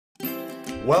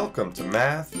Welcome to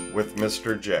Math with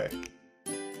Mr. J.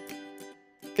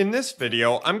 In this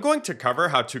video, I'm going to cover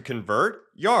how to convert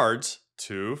yards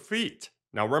to feet.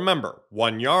 Now remember,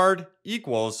 1 yard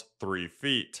equals 3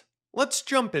 feet. Let's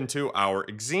jump into our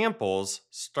examples,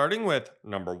 starting with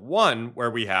number 1, where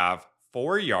we have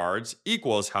 4 yards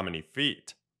equals how many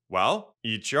feet? Well,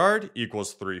 each yard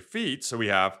equals 3 feet, so we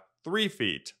have 3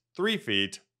 feet, 3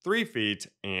 feet, 3 feet,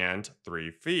 and 3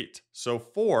 feet. So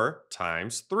 4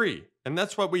 times 3. And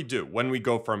that's what we do. When we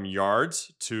go from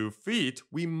yards to feet,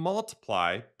 we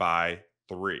multiply by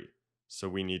 3. So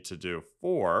we need to do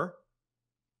 4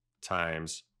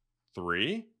 times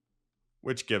 3,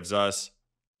 which gives us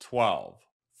 12.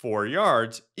 4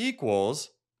 yards equals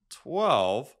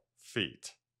 12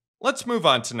 feet. Let's move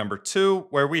on to number 2,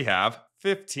 where we have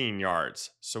 15 yards.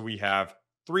 So we have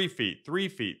 3 feet, 3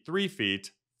 feet, 3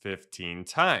 feet, 15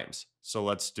 times. So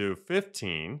let's do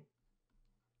 15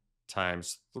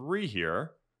 times 3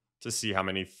 here to see how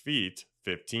many feet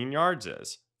 15 yards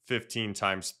is. 15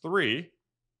 times 3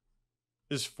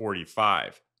 is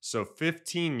 45. So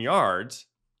 15 yards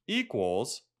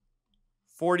equals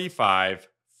 45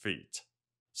 feet.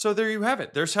 So there you have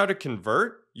it. There's how to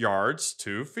convert yards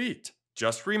to feet.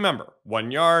 Just remember,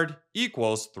 1 yard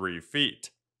equals 3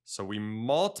 feet. So we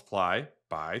multiply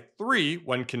by 3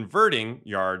 when converting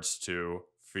yards to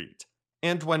feet.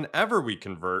 And whenever we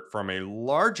convert from a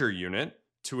larger unit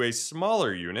to a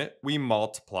smaller unit, we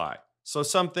multiply. So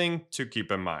something to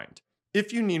keep in mind.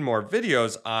 If you need more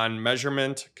videos on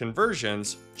measurement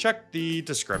conversions, check the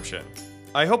description.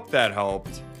 I hope that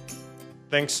helped.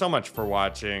 Thanks so much for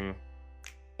watching.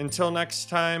 Until next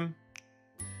time,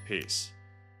 peace.